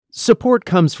Support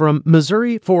comes from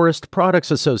Missouri Forest Products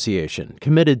Association,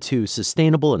 committed to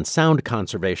sustainable and sound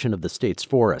conservation of the state's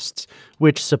forests,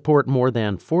 which support more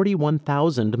than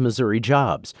 41,000 Missouri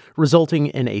jobs, resulting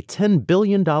in a $10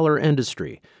 billion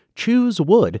industry.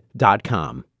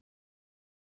 ChooseWood.com.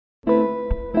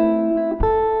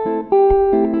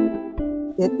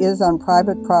 It is on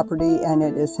private property and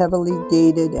it is heavily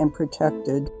gated and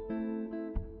protected.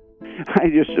 I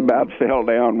just about fell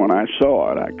down when I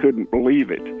saw it. I couldn't believe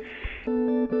it.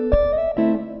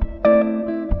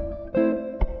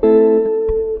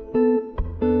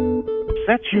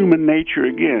 That's human nature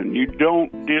again. You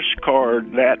don't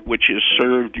discard that which has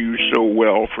served you so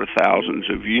well for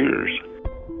thousands of years.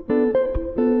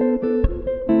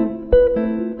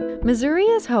 Missouri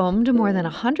is home to more than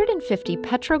 150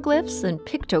 petroglyphs and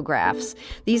pictographs.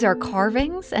 These are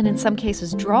carvings and in some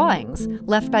cases drawings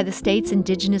left by the state's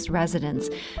indigenous residents,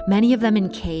 many of them in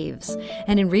caves.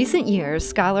 And in recent years,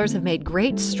 scholars have made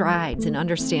great strides in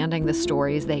understanding the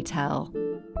stories they tell.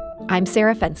 I'm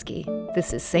Sarah Fenske.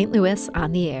 This is St. Louis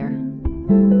on the Air.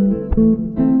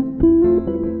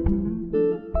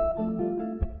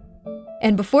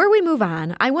 And before we move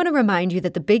on, I want to remind you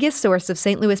that the biggest source of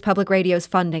St. Louis Public Radio's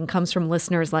funding comes from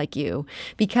listeners like you.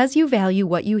 Because you value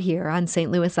what you hear on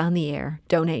St. Louis on the Air,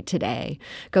 donate today.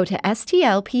 Go to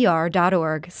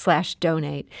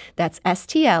stlpr.org/donate. That's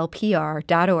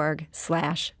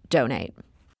stlpr.org/donate.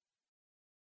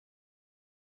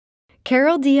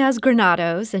 Carol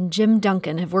Diaz-Granados and Jim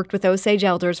Duncan have worked with Osage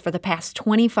elders for the past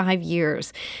 25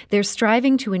 years. They're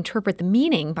striving to interpret the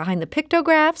meaning behind the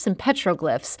pictographs and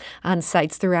petroglyphs on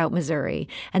sites throughout Missouri,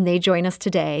 and they join us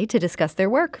today to discuss their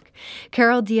work.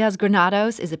 Carol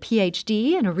Diaz-Granados is a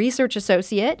Ph.D. and a research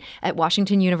associate at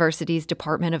Washington University's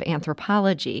Department of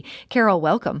Anthropology. Carol,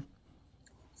 welcome.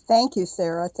 Thank you,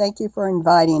 Sarah. Thank you for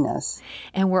inviting us.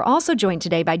 And we're also joined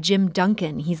today by Jim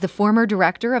Duncan. He's the former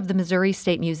director of the Missouri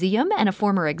State Museum and a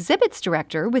former exhibits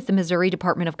director with the Missouri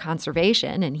Department of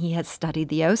Conservation, and he has studied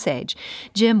the Osage.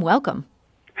 Jim, welcome.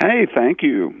 Hey, thank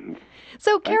you.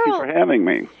 So, Carol, thank you for having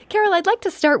me. Carol, I'd like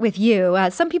to start with you.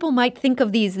 Some people might think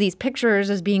of these pictures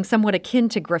as being somewhat akin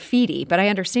to graffiti, but I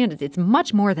understand it's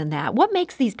much more than that. What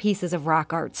makes these pieces of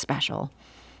rock art special?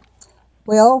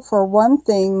 Well, for one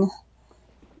thing,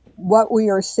 what we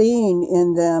are seeing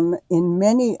in them, in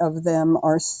many of them,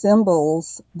 are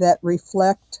symbols that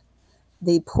reflect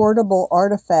the portable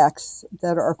artifacts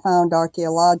that are found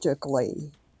archaeologically.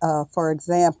 For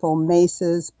example,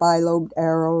 maces, bilobed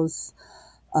arrows,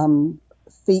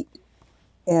 feet.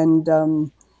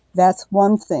 And that's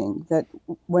one thing that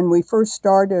when we first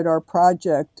started our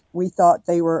project, we thought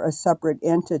they were a separate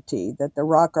entity, that the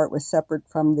rock art was separate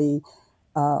from the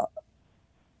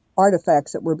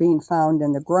artifacts that were being found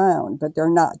in the ground, but they're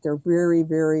not. They're very,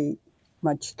 very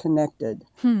much connected.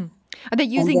 Are they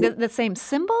using the same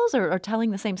symbols or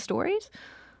telling the same stories?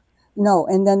 No,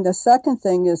 and then the second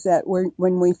thing is that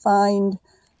when we find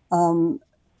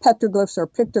petroglyphs or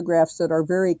pictographs that are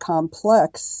very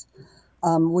complex,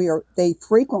 they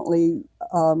frequently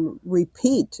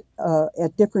repeat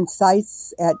at different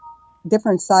sites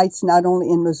not only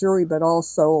in Missouri, but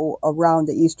also around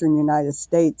the eastern United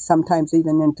States, sometimes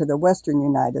even into the western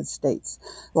United States,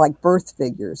 like birth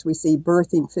figures. We see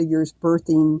birthing figures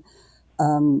birthing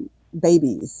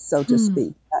babies, so to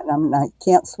speak. And I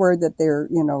can't swear that they're,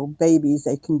 babies.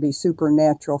 They can be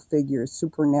supernatural figures,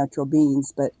 supernatural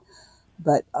beings, but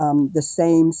the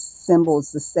same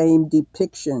symbols, the same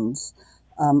depictions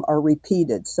are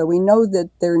repeated. So we know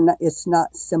that it's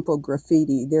not simple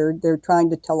graffiti. They're trying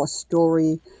to tell a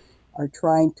story or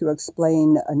trying to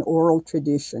explain an oral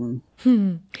tradition.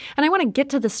 And I want to get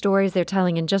to the stories they're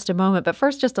telling in just a moment, but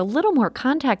first just a little more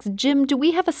context. Jim, do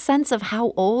we have a sense of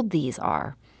how old these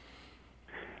are?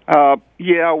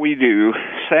 Yeah, we do.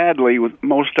 Sadly, with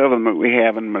most of them that we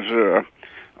have in Missouri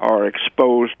are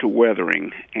exposed to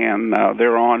weathering, and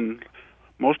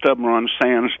most of them are on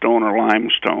sandstone or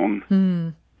limestone,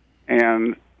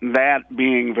 and that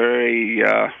being very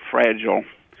fragile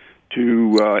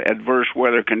to adverse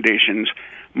weather conditions.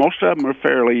 Most of them are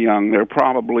fairly young. They're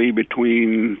probably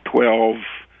between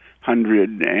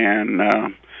 1,200 and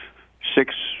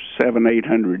 600, 700,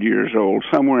 800 years old,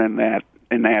 somewhere in that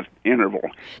interval.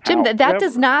 Jim, that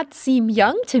does not seem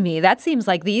young to me. That seems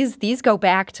like these go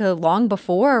back to long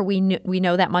before we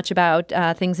know that much about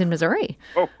things in Missouri.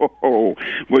 Well,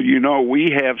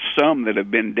 we have some that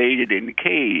have been dated in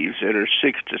caves that are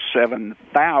 6,000 to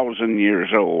 7,000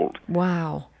 years old.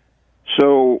 Wow.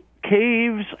 So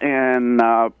caves and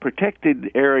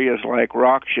protected areas like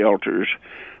rock shelters,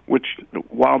 which,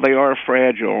 while they are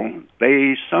fragile,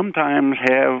 they sometimes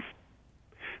have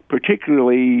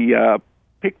particularly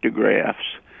pictographs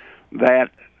that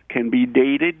can be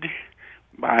dated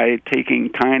by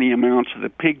taking tiny amounts of the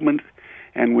pigment,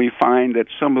 and we find that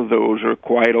some of those are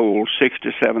quite old,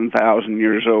 6,000 to 7,000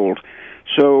 years old.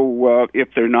 So if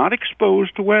they're not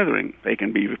exposed to weathering, they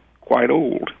can be quite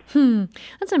old.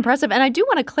 That's impressive. And I do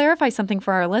want to clarify something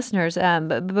for our listeners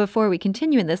before we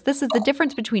continue in this. This is the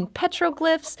difference between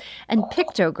petroglyphs and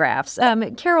pictographs.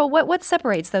 Carol, what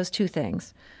separates those two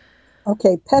things?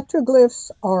 Okay, petroglyphs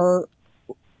are,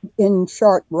 in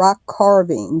short, rock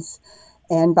carvings.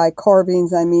 And by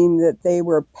carvings, I mean that they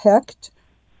were pecked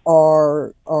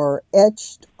or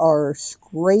etched or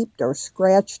scraped or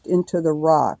scratched into the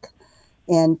rock.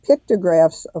 And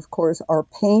pictographs, of course, are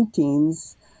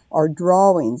paintings or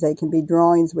drawings. They can be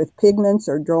drawings with pigments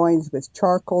or drawings with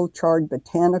charcoal, charred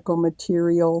botanical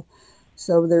material.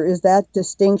 So there is that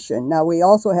distinction. Now, we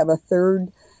also have a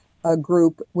third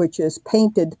group, which is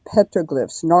painted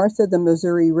petroglyphs. North of the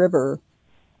Missouri River,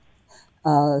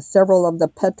 several of the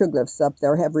petroglyphs up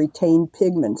there have retained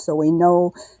pigment. So we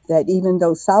know that even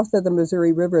though south of the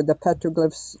Missouri River, the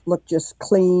petroglyphs look just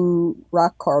clean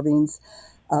rock carvings,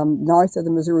 north of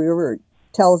the Missouri River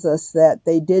tells us that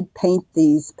they did paint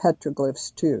these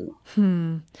petroglyphs too.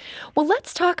 Well,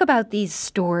 let's talk about these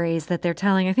stories that they're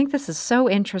telling. I think this is so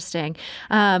interesting.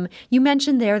 You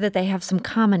mentioned there that they have some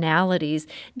commonalities.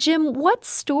 Jim, what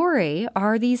story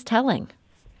are these telling?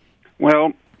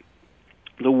 Well,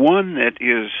 the one that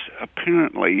is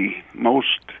apparently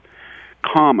most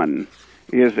common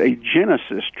is a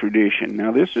Genesis tradition.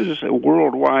 Now, this is a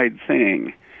worldwide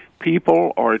thing.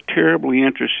 People are terribly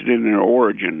interested in their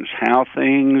origins, how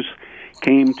things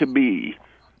came to be.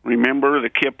 Remember the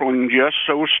Kipling Just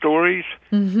So stories?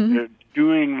 Mm-hmm. They're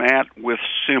doing that with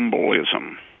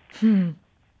symbolism.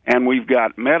 And we've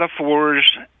got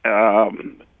metaphors,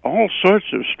 all sorts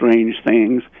of strange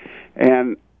things.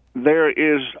 And there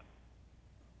is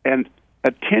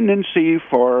a tendency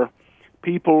for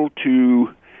people to,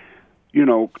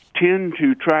 tend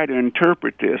to try to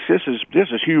interpret this. This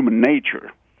is human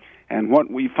nature. And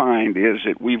what we find is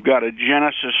that we've got a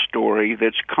Genesis story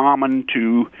that's common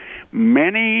to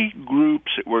many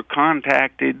groups that were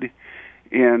contacted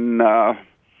in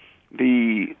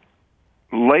the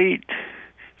late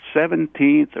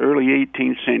 17th, early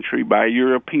 18th century by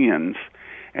Europeans,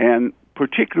 and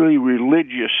particularly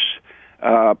religious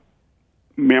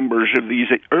members of these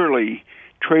early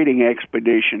trading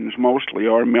expeditions, mostly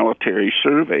are military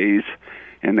surveys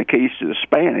in the case of the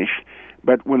Spanish.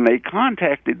 But when they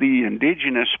contacted the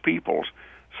indigenous peoples,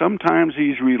 sometimes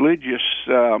these religious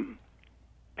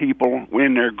people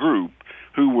in their group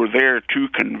who were there to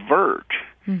convert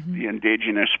the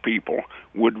indigenous people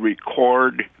would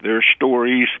record their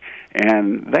stories,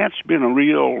 and that's been a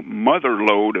real mother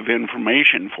lode of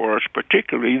information for us,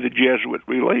 particularly the Jesuit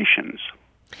relations.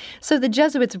 So the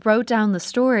Jesuits wrote down the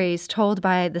stories told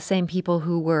by the same people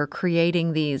who were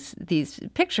creating these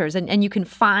pictures, and you can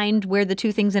find where the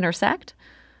two things intersect?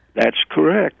 That's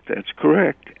correct.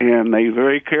 And they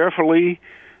very carefully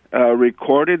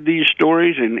recorded these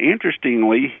stories, and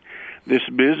interestingly, this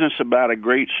business about a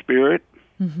great spirit,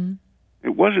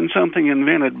 it wasn't something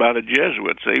invented by the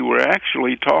Jesuits. They were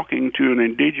actually talking to an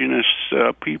indigenous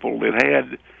people that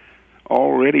had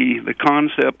already the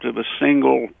concept of a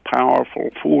single powerful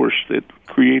force that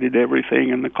created everything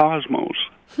in the cosmos.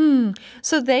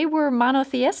 So they were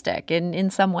monotheistic in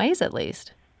some ways, at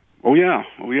least. Oh yeah.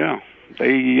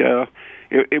 They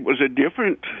it was a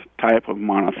different type of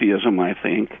monotheism, I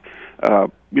think.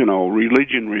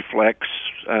 Religion reflects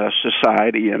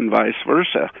society and vice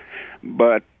versa,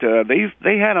 but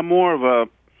they had a more of a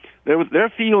their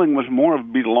feeling was more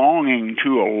of belonging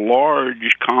to a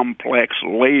large, complex,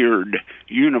 layered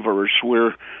universe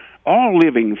where all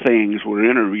living things were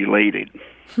interrelated.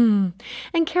 And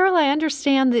Carol, I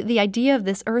understand the idea of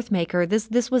this Earthmaker.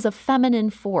 This was a feminine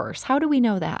force. How do we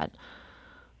know that?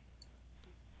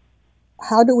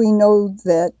 How do we know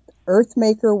that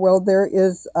Earthmaker? Well, there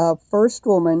is a first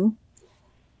woman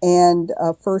and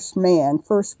a first man.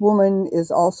 First woman is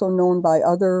also known by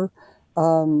other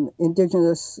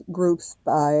indigenous groups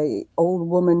by Old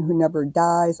Woman Who Never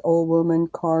Dies, Old Woman,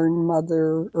 Carn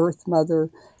Mother, Earth Mother.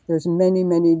 There's many,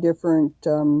 many different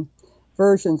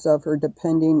versions of her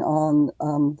depending on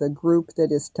the group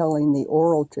that is telling the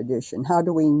oral tradition. How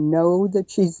do we know that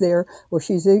she's there? Well,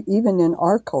 she's even in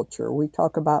our culture. We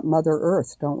talk about Mother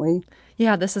Earth, don't we?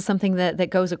 Yeah, this is something that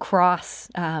goes across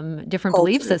different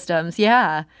belief systems.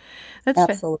 Yeah, that's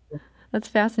absolutely. That's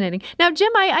fascinating. Now,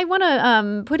 Jim, I want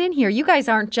to put in here, you guys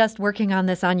aren't just working on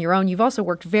this on your own. You've also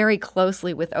worked very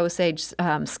closely with Osage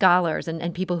scholars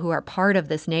and people who are part of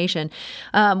this nation.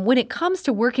 When it comes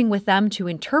to working with them to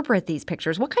interpret these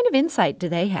pictures, what kind of insight do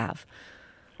they have?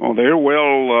 Oh, they're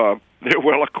well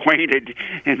acquainted.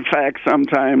 In fact,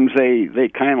 sometimes they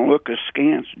kind of look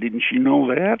askance. Didn't you know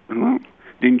that? Huh?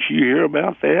 Didn't you hear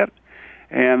about that?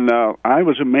 And I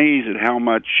was amazed at how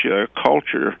much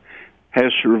culture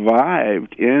has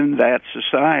survived in that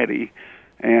society.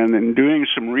 And in doing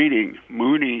some reading,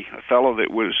 Mooney, a fellow that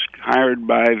was hired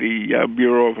by the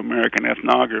Bureau of American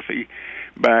Ethnography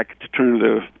back at the turn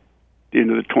of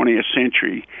into the 20th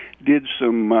century, did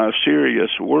some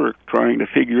serious work trying to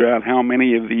figure out how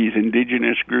many of these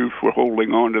indigenous groups were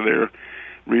holding on to their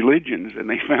religions, and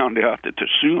they found out that the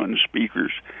Siouan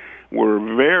speakers were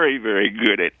very, very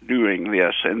good at doing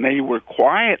this, and they were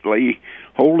quietly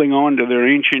holding on to their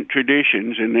ancient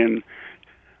traditions, and then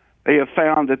they have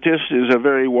found that this is a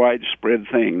very widespread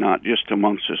thing, not just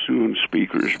amongst the Siouan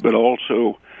speakers, but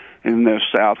also in the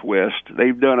Southwest.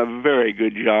 They've done a very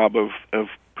good job of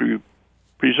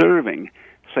preserving,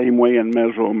 same way in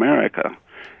Mesoamerica.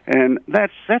 And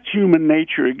that's human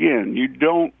nature again. You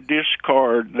don't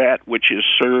discard that which has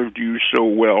served you so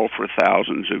well for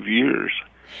thousands of years.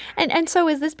 And so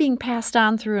is this being passed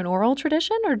on through an oral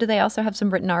tradition, or do they also have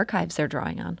some written archives they're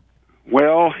drawing on?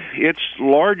 Well, it's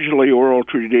largely oral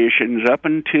traditions up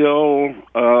until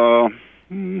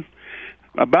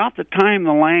about the time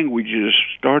the languages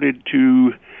started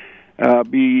to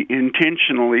be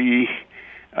intentionally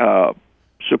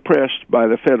suppressed by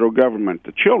the federal government.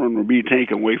 The children were being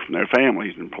taken away from their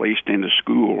families and placed into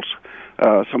schools,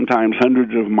 sometimes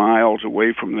hundreds of miles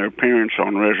away from their parents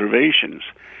on reservations.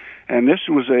 And this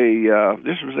was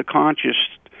a conscious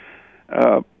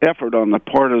effort on the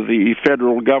part of the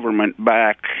federal government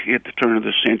back at the turn of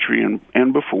the century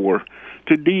and before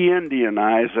to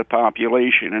de-Indianize the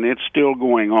population, and it's still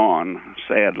going on,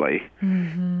 sadly.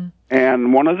 Mm-hmm.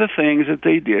 And one of the things that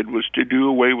they did was to do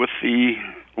away with the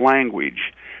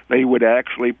language. They would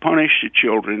actually punish the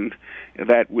children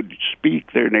that would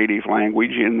speak their native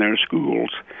language in their schools.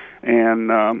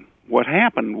 And what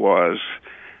happened was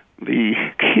the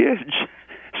kids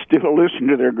still listened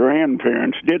to their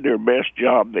grandparents, did their best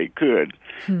job they could.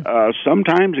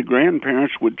 Sometimes the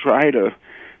grandparents would try to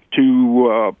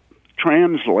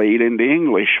translate into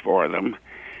English for them.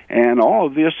 And all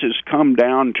of this has come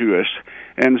down to us.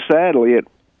 And sadly,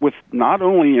 with not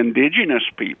only indigenous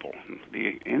people,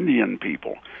 the Indian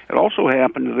people, it also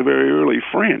happened to the very early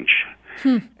French.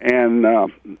 And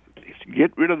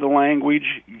get rid of the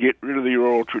language, get rid of the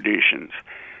oral traditions.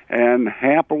 And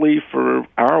happily for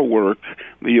our work,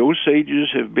 the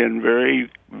Osages have been very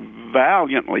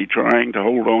valiantly trying to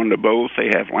hold on to both.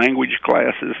 They have language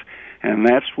classes, and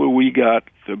that's where we got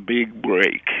the big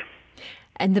break.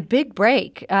 And the big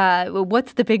break,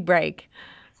 what's the big break?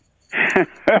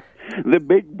 The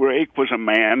big break was a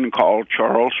man called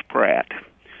Charles Pratt,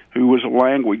 who was a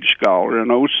language scholar, an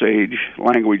Osage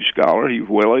language scholar. He was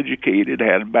well-educated,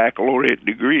 had a baccalaureate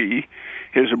degree.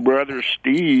 His brother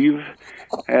Steve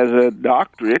has a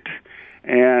doctorate,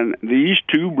 and these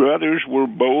two brothers were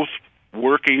both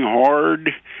working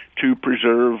hard to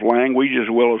preserve language as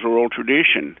well as oral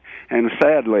tradition. And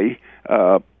sadly,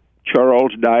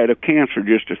 Charles died of cancer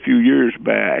just a few years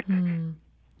back.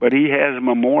 But he has a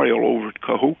memorial over at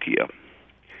Cahokia.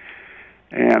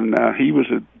 And he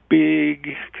was a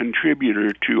big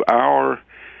contributor to our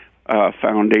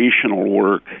foundational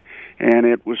work, and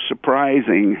it was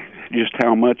surprising just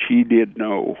how much he did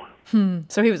know.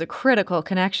 So he was a critical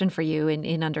connection for you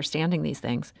in understanding these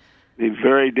things.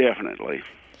 Very definitely.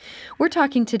 We're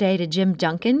talking today to Jim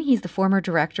Duncan. He's the former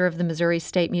director of the Missouri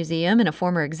State Museum and a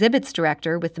former exhibits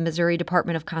director with the Missouri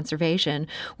Department of Conservation.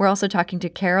 We're also talking to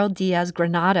Carol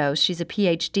Diaz-Granados. She's a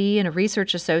PhD and a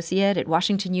research associate at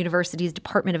Washington University's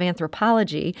Department of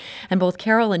Anthropology. And both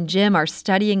Carol and Jim are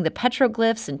studying the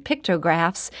petroglyphs and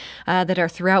pictographs that are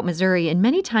throughout Missouri and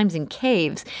many times in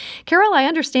caves. Carol, I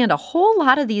understand a whole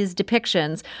lot of these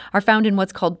depictions are found in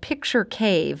what's called Picture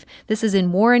Cave. This is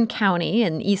in Warren County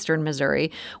in eastern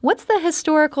Missouri. What's the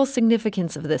historical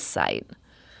significance of this site?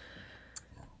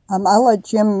 I'll let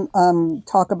Jim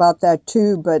talk about that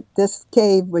too, but this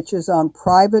cave, which is on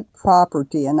private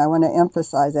property, and I want to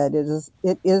emphasize that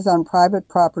it is on private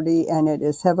property and it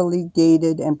is heavily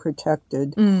gated and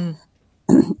protected. And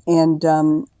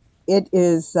it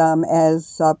is,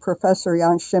 as Professor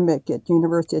Jan Schimmick at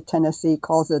University of Tennessee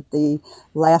calls it, the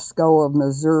Lascaux of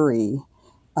Missouri,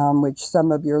 which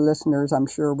some of your listeners, I'm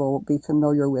sure, will be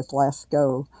familiar with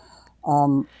Lascaux.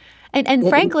 And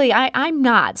frankly, I'm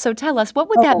not. So tell us, what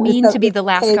would that mean to be the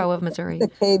Lascaux of Missouri? The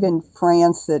cave in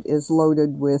France that is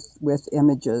loaded with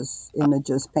images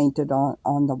painted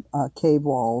on the cave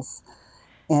walls.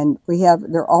 And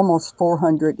there are almost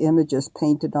 400 images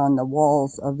painted on the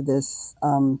walls of this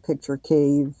picture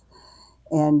cave.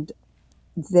 And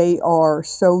they are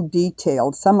so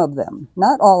detailed. Some of them,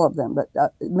 not all of them, but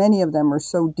many of them are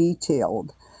so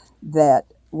detailed that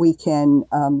we can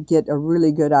get a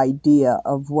really good idea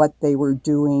of what they were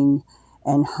doing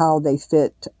and how they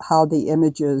fit, how the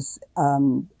images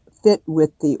fit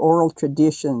with the oral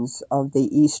traditions of the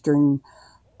Eastern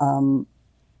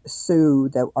Sioux,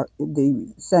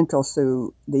 the Central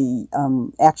Sioux, the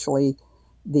actually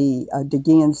the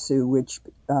Degian Sioux, which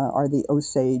are the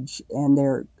Osage, and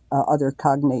their other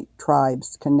cognate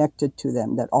tribes connected to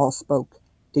them that all spoke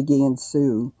Degian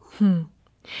Sioux.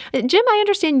 Jim, I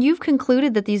understand you've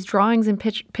concluded that these drawings in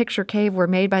Picture Cave were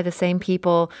made by the same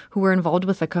people who were involved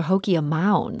with the Cahokia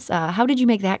Mounds. How did you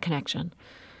make that connection?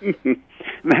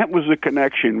 That was a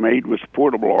connection made with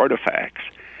portable artifacts.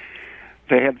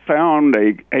 They had found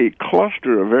a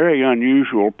cluster of very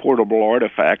unusual portable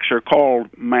artifacts. They're called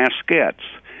masquettes.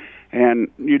 And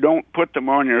you don't put them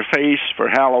on your face for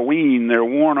Halloween. They're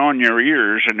worn on your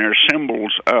ears, and they're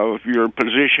symbols of your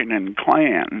position in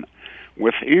clan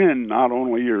within not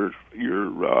only your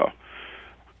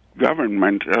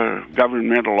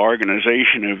governmental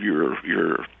organization of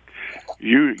your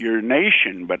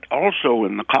nation, but also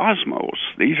in the cosmos.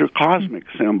 These are cosmic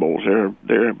symbols.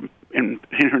 They're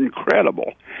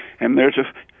incredible. And there's a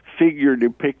figure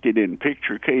depicted in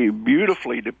Picture Cave,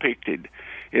 beautifully depicted.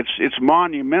 It's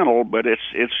monumental, but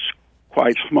it's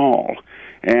quite small.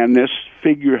 And this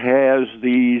figure has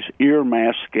these ear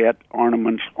masquette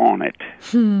ornaments on it.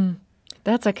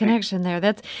 That's a connection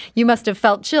there. You must have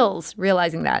felt chills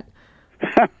realizing that.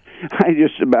 I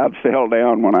just about fell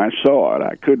down when I saw it.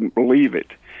 I couldn't believe it.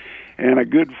 And a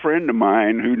good friend of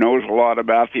mine who knows a lot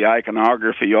about the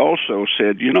iconography also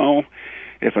said,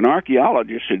 if an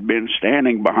archaeologist had been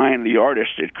standing behind the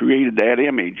artist that created that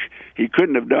image, he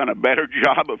couldn't have done a better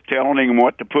job of telling him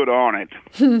what to put on it.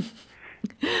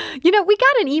 We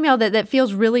got an email that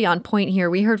feels really on point here.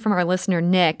 We heard from our listener,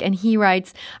 Nick, and he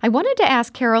writes, I wanted to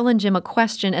ask Carol and Jim a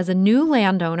question as a new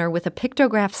landowner with a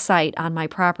pictograph site on my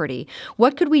property.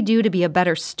 What could we do to be a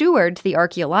better steward to the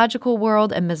archaeological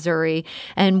world and Missouri?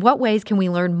 And what ways can we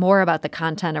learn more about the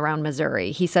content around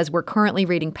Missouri? He says we're currently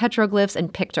reading petroglyphs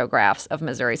and pictographs of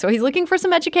Missouri. So he's looking for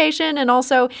some education, and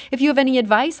also if you have any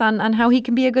advice on how he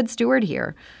can be a good steward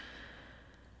here.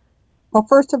 Well,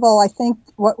 first of all, I think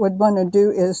what we'd want to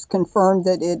do is confirm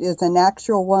that it is an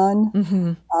actual one.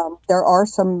 Mm-hmm. There are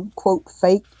some, quote,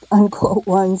 fake, unquote,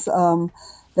 ones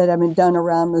that have been done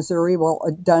around Missouri,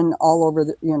 done all over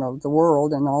the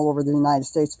world and all over the United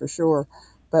States for sure.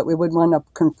 But we would want to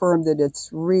confirm that it's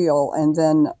real. And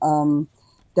then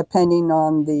depending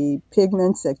on the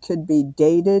pigments, it could be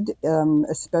dated,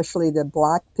 especially the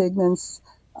black pigments.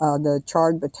 The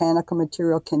charred botanical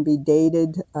material can be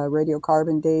dated,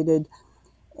 radiocarbon dated.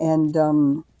 And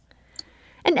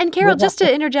Carol, just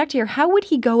to interject here, how would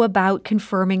he go about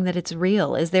confirming that it's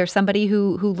real? Is there somebody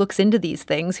who looks into these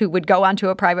things who would go onto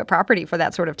a private property for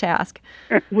that sort of task?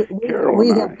 We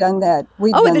have done that.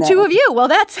 The two of you. Well,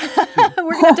 that's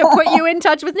we're going to have to put you in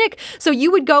touch with Nick. So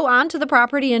you would go onto the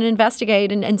property and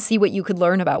investigate and see what you could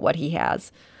learn about what he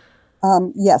has.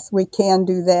 Yes, we can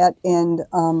do that. And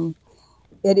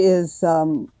it is,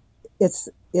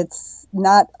 it's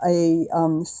not a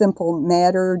simple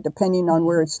matter depending on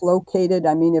where it's located.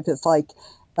 I mean, if it's like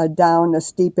down a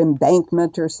steep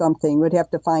embankment or something, we'd have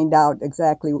to find out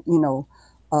exactly,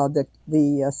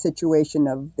 the situation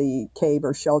of the cave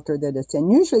or shelter that it's in.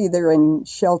 Usually they're in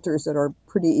shelters that are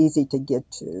pretty easy to get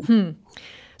to.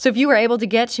 So if you were able to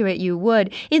get to it, you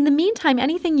would. In the meantime,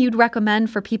 anything you'd recommend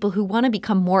for people who want to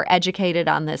become more educated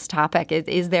on this topic?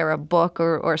 Is there a book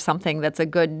or something that's a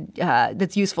good,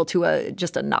 that's useful to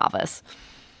just a novice?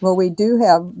 Well, we do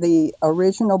have the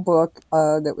original book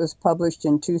that was published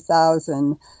in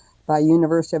 2000 by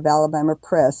University of Alabama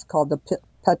Press called The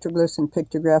Petroglyphs and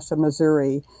Pictographs of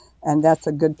Missouri, and that's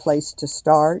a good place to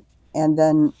start. And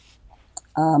then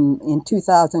in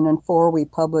 2004, we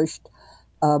published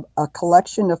a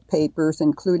collection of papers,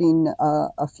 including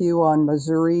a few on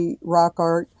Missouri rock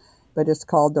art, but it's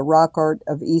called The Rock Art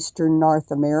of Eastern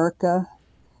North America,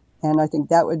 and I think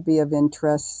that would be of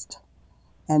interest.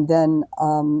 And then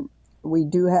we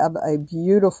do have a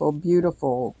beautiful,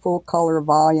 beautiful full-color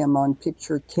volume on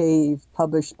Picture Cave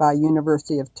published by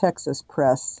University of Texas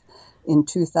Press in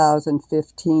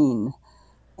 2015.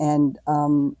 And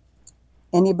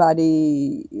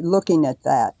anybody looking at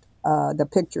that, the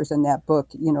pictures in that book,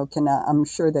 I'm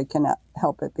sure they cannot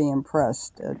help but be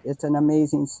impressed. It's an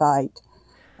amazing site.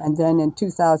 And then in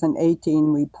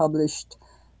 2018, we published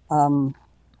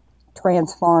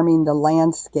Transforming the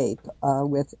Landscape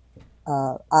with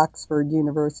Oxford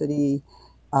University,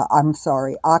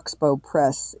 Oxbow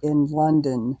Press in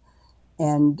London.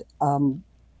 and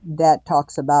that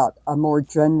talks about a more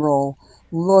general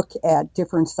look at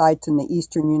different sites in the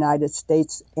eastern United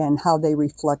States and how they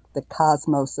reflect the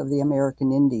cosmos of the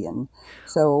American Indian.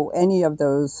 So any of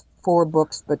those 4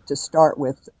 books, but to start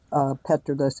with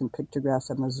Petroglyphs and Pictographs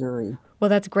of Missouri. Well,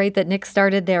 that's great that Nick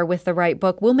started there with the right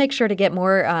book. We'll make sure to get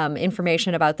more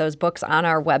information about those books on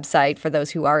our website for those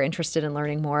who are interested in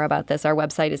learning more about this. Our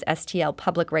website is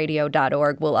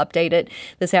stlpublicradio.org. We'll update it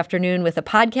this afternoon with a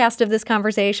podcast of this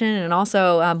conversation and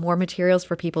also more materials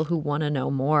for people who want to know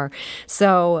more.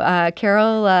 So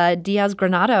Carol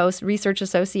Diaz-Granados, Research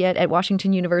Associate at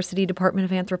Washington University Department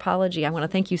of Anthropology, I want to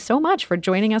thank you so much for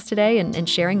joining us today and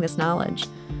sharing this knowledge.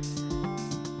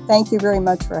 Thank you very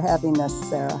much for having us,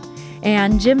 Sarah.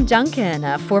 And Jim Duncan,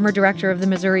 a former director of the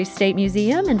Missouri State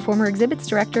Museum and former exhibits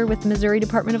director with the Missouri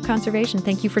Department of Conservation.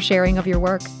 Thank you for sharing of your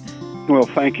work. Well,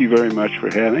 thank you very much for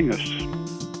having us.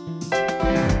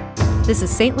 This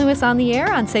is St. Louis on the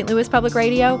Air on St. Louis Public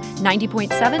Radio, 90.7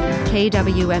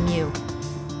 KWMU.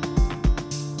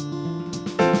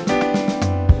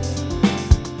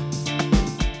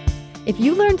 If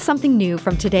you learned something new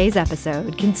from today's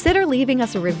episode, consider leaving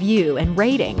us a review and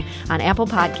rating on Apple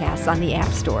Podcasts on the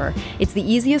App Store. It's the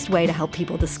easiest way to help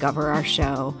people discover our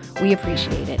show. We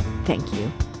appreciate it. Thank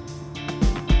you.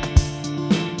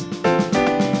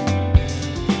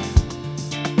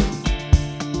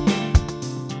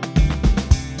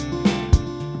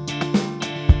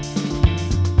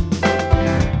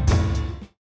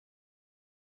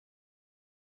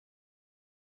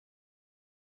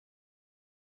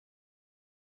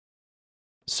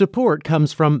 Support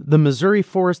comes from the Missouri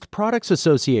Forest Products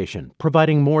Association,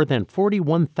 providing more than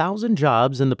 41,000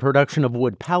 jobs in the production of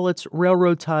wood pallets,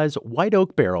 railroad ties, white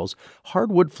oak barrels,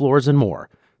 hardwood floors, and more.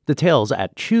 Details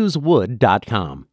at choosewood.com.